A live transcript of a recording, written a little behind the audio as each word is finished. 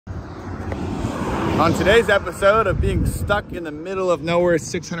On today's episode of being stuck in the middle of nowhere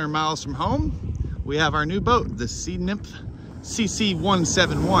 600 miles from home, we have our new boat, the Sea Nymph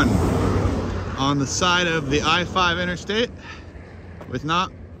CC171, on the side of the I-5 interstate with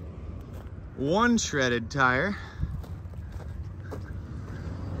not one shredded tire,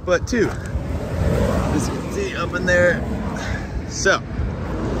 but two. As you can see up in there. So,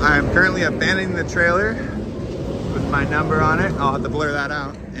 I'm currently abandoning the trailer with my number on it. I'll have to blur that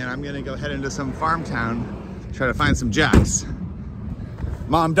out. And I'm gonna go head into some farm town, try to find some jacks.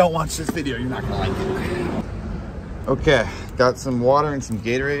 Mom, don't watch this video, you're not gonna like it. Okay, got some water and some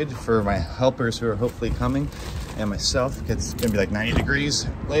Gatorade for my helpers who are hopefully coming, and myself. It's gonna be like 90 degrees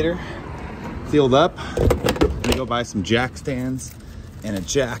later. Filled up. I'm gonna go buy some jack stands and a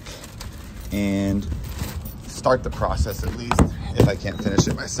jack and start the process at least, if I can't finish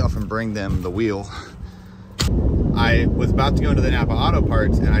it myself, and bring them the wheel. I was about to go into the Napa Auto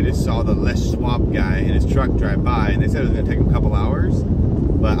Parts and I just saw the Les Schwab guy in his truck drive by, and they said it was gonna take him a couple hours,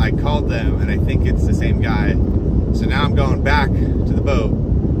 but I called them and I think it's the same guy. So now I'm going back to the boat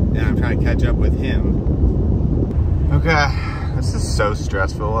and I'm trying to catch up with him. Okay, this is so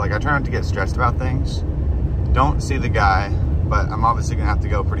stressful. Like, I try not to get stressed about things. Don't see the guy, but I'm obviously gonna have to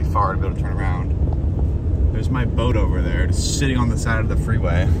go pretty far to be able to turn around. There's my boat over there, just sitting on the side of the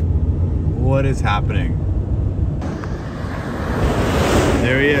freeway. What is happening?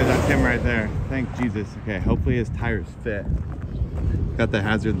 There he is, that's him right there. Thank Jesus. Okay, hopefully his tires fit. Got the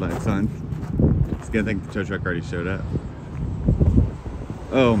hazard lights on. It's good, I think the tow truck already showed up.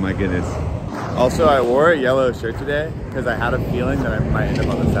 Oh my goodness. Also, I wore a yellow shirt today because I had a feeling that I might end up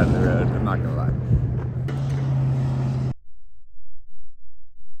on the side of the road. I'm not gonna lie.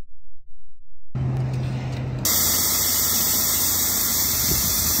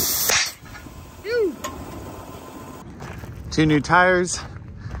 Two new tires.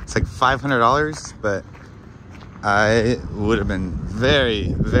 It's like $500, but I would have been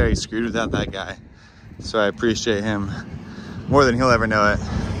very, very screwed without that guy. So I appreciate him more than he'll ever know it.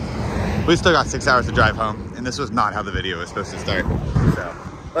 We still got 6 hours to drive home, and this was not how the video was supposed to start. So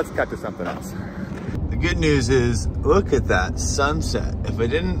let's cut to something else. The good news is, look at that sunset. If I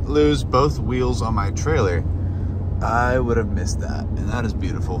didn't lose both wheels on my trailer, I would have missed that, and that is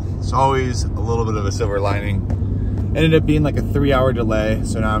beautiful. It's always a little bit of a silver lining. Ended up being like a 3-hour delay,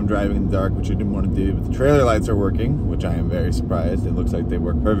 so now I'm driving in the dark, which I didn't want to do, but the trailer lights are working, which I am very surprised. It looks like they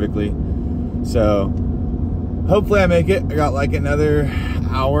work perfectly. So hopefully I make it. I got like another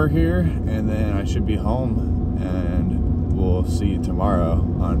hour here, and then I should be home, and we'll see you tomorrow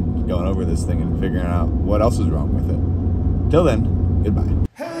on going over this thing and figuring out what else is wrong with it. Till then, goodbye.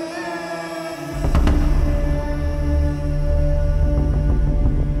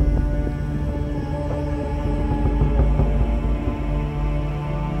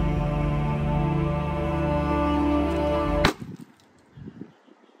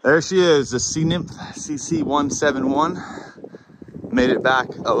 There she is, the Sea Nymph CC171. Made it back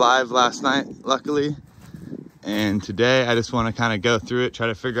alive last night, luckily. And today I just want to kind of go through it, try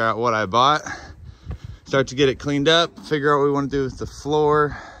to figure out what I bought, start to get it cleaned up, figure out what we want to do with the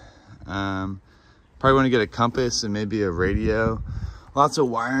floor. Probably want to get a compass and maybe a radio. Lots of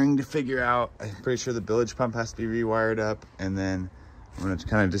wiring to figure out. I'm pretty sure the bilge pump has to be rewired up. And then I'm going to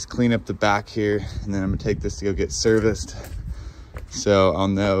kind of just clean up the back here. And then I'm going to take this to go get serviced, so I'll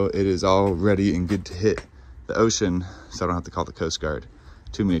know it is all ready and good to hit the ocean, so I don't have to call the Coast Guard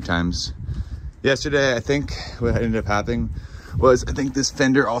too many times. Yesterday, I think what ended up happening was, I think this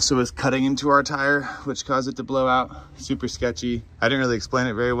fender also was cutting into our tire, which caused it to blow out. Super sketchy. I didn't really explain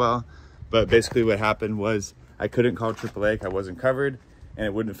it very well, but basically what happened was I couldn't call AAA. I wasn't covered, and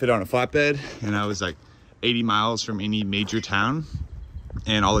it wouldn't fit on a flatbed, and I was like 80 miles from any major town,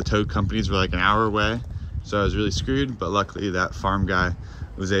 and all the tow companies were like an hour away. So I was really screwed, but luckily that farm guy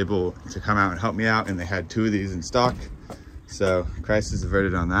was able to come out and help me out, and they had 2 of these in stock. So crisis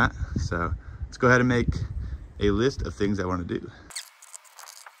averted on that. So let's go ahead and make a list of things I want to do.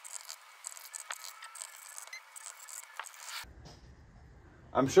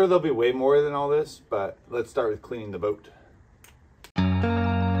 I'm sure there'll be way more than all this, but let's start with cleaning the boat.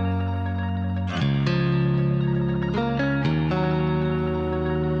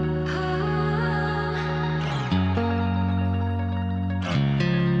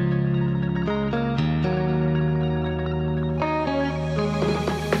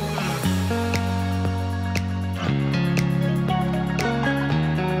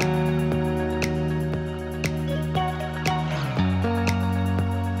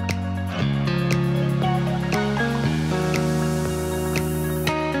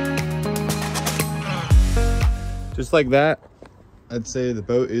 Just like that, I'd say the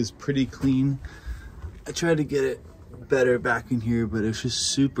boat is pretty clean. I tried to get it better back in here, but it's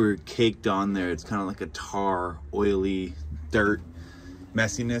just super caked on there. It's kind of like a tar, oily, dirt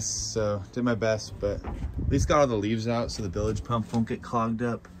messiness. So did my best, but at least got all the leaves out so the bilge pump won't get clogged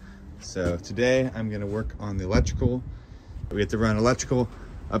up. So today I'm gonna work on the electrical. We have to run electrical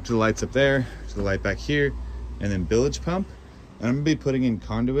up to the lights up there, to the light back here, and then bilge pump. And I'm gonna be putting in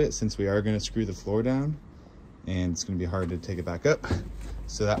conduit since we are gonna screw the floor down, and it's gonna be hard to take it back up.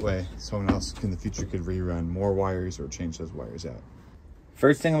 So that way someone else in the future could rerun more wires or change those wires out.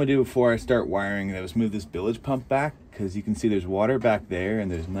 First thing I'm gonna do before I start wiring is move this bilge pump back, because you can see there's water back there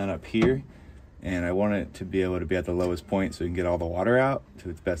and there's none up here. And I want it to be able to be at the lowest point so we can get all the water out to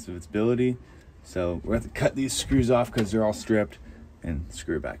its best of its ability. So we're gonna have to cut these screws off because they're all stripped and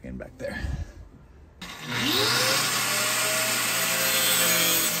screw it back in back there.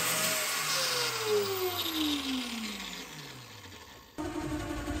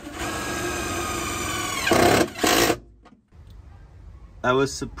 That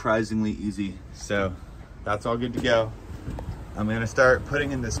was surprisingly easy. So that's all good to go. I'm gonna start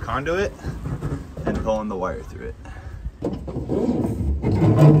putting in this conduit and pulling the wire through it.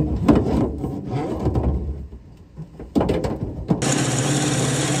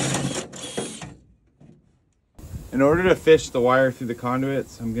 In order to fish the wire through the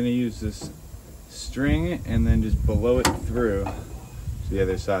conduits, I'm gonna use this string and then just blow it through to the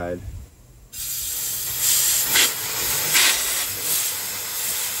other side.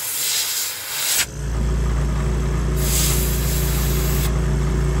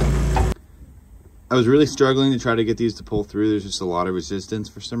 I was really struggling to try to get these to pull through. There's just a lot of resistance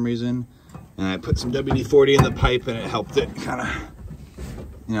for some reason. And I put some WD-40 in the pipe and it helped it kind of,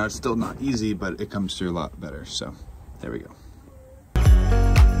 you know, it's still not easy, but it comes through a lot better. So there we go.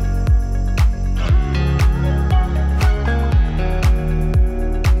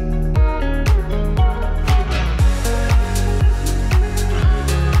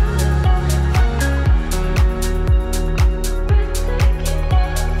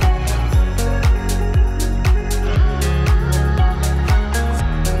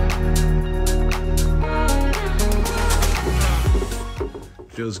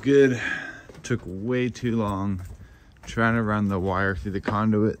 Feels good. Took way too long trying to run the wire through the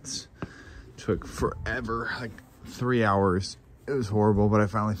conduits. Took forever, like 3 hours. It was horrible, but I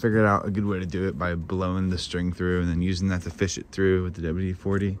finally figured out a good way to do it by blowing the string through and then using that to fish it through with the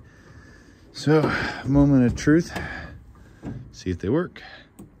WD-40. So, moment of truth. See if they work.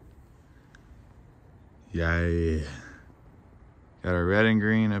 Yay. Got our red and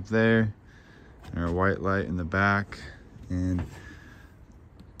green up there, and our white light in the back, and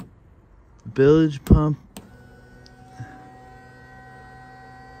bilge pump.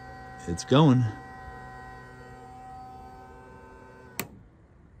 It's going.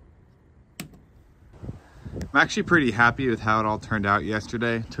 I'm actually pretty happy with how it all turned out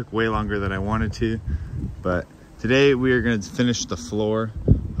yesterday. It took way longer than I wanted to, but today we are going to finish the floor,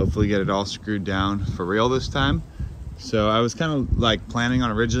 hopefully get it all screwed down for real this time. So I was kind of like planning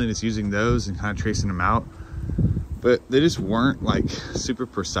on originally just using those and kind of tracing them out, but they just weren't like super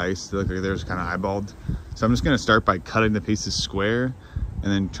precise. They look like they're just kind of eyeballed. So I'm just gonna start by cutting the pieces square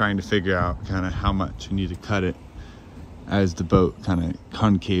and then trying to figure out kind of how much you need to cut it as the boat kind of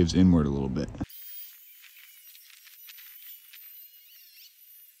concaves inward a little bit.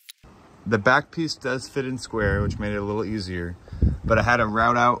 The back piece does fit in square, which made it a little easier, but I had a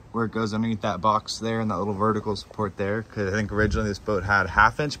route out where it goes underneath that box there and that little vertical support there, because I think originally this boat had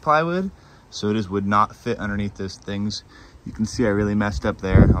 1/2-inch plywood. So it just would not fit underneath those things. You can see I really messed up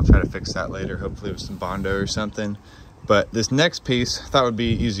there. I'll try to fix that later, hopefully with some Bondo or something. But this next piece I thought would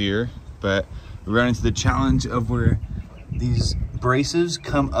be easier, but we run into the challenge of where these braces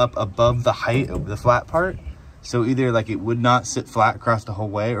come up above the height of the flat part. So either like it would not sit flat across the whole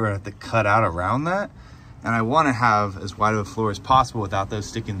way, or I have to cut out around that. And I want to have as wide of a floor as possible without those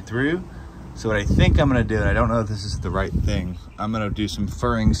sticking through. So what I think I'm gonna do, and I don't know if this is the right thing, I'm gonna do some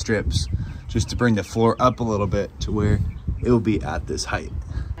furring strips just to bring the floor up a little bit to where it will be at this height.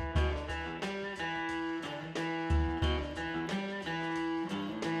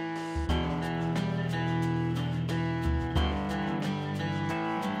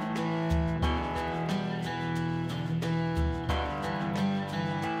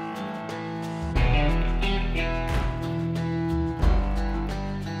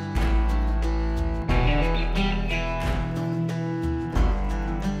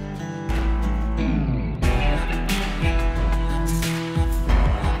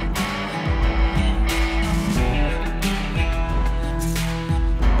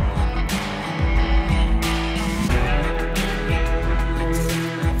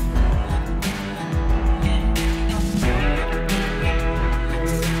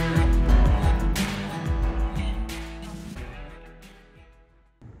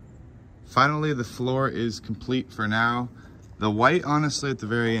 finally the floor is complete for now. The white, honestly, at the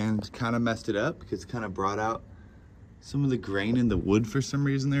very end kind of messed it up because it kind of brought out some of the grain in the wood for some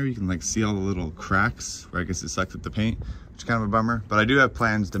reason there. You can like see all the little cracks where I guess it sucked up the paint, which is kind of a bummer. But I do have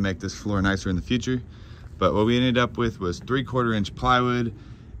plans to make this floor nicer in the future. But what we ended up with was 3/4 inch plywood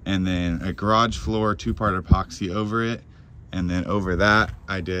and then a garage floor 2-part epoxy over it. And then over that,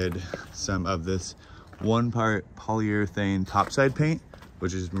 I did some of this 1-part polyurethane topside paint,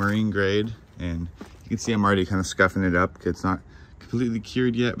 which is marine grade. And you can see I'm already kind of scuffing it up because it's not completely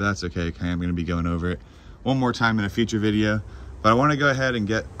cured yet, but that's okay. I'm gonna be going over it one more time in a future video. But I wanna go ahead and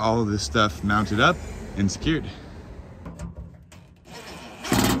get all of this stuff mounted up and secured.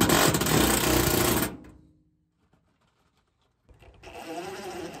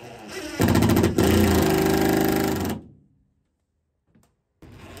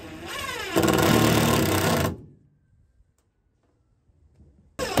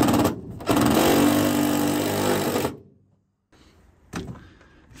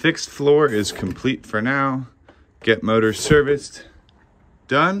 Fixed floor is complete for now. Get motor serviced,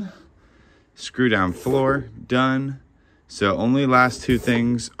 done. Screw down floor, done. So only last 2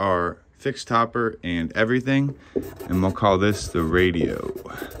 things are fixed topper and everything. And we'll call this the radio.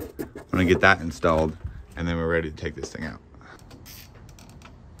 I'm gonna get that installed and then we're ready to take this thing out.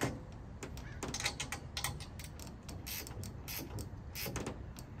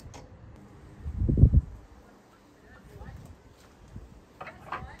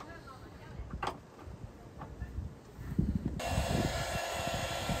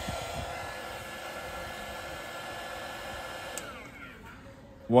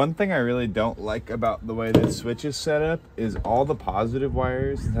 One thing I really don't like about the way this switch is set up is all the positive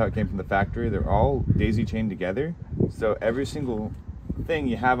wires, this is how it came from the factory, they're all daisy chained together. So every single thing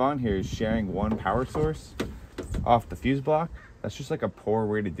you have on here is sharing one power source off the fuse block. That's just like a poor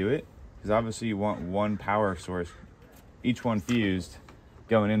way to do it, because obviously you want one power source, each one fused,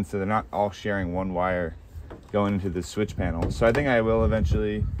 going in, so they're not all sharing one wire going into the switch panel. So I think I will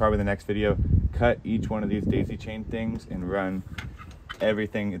eventually, probably the next video, cut each one of these daisy chain things and run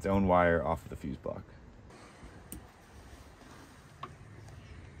everything its own wire off of the fuse block.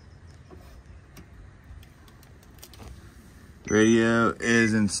 Radio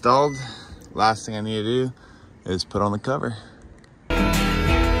is installed. Last thing I need to do is put on the cover.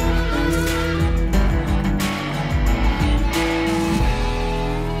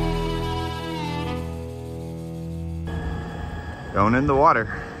 Going in the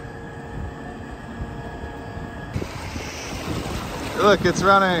water. Look, it's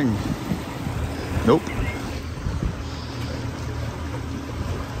running. Nope.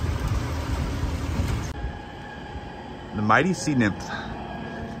 The mighty sea nymph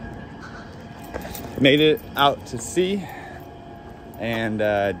made it out to sea and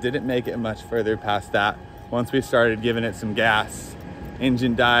didn't make it much further past that. Once we started giving it some gas,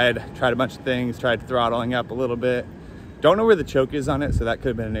 engine died, tried a bunch of things, tried throttling up a little bit. Don't know where the choke is on it, so that could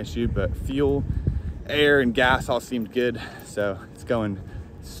have been an issue, but fuel, air, and gas all seemed good, so it's going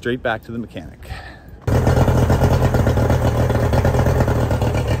straight back to the mechanic.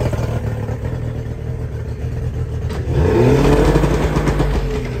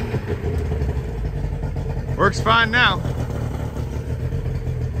 Works fine now.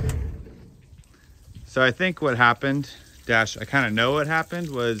 So I think what happened, I kind of know what happened,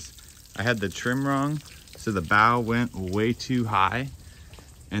 was I had the trim wrong. So the bow went way too high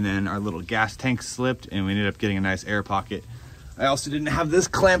and then our little gas tank slipped and we ended up getting a nice air pocket. I also didn't have this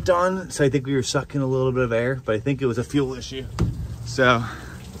clamped on, so I think we were sucking a little bit of air, but I think it was a fuel issue. So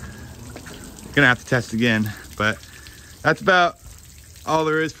gonna have to test again, but that's about all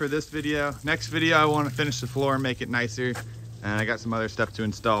there is for this video. Next video, I want to finish the floor and make it nicer, and I got some other stuff to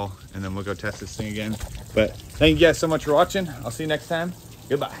install, and then we'll go test this thing again. But thank you guys so much for watching. I'll see you next time.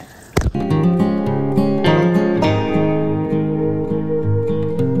 Goodbye.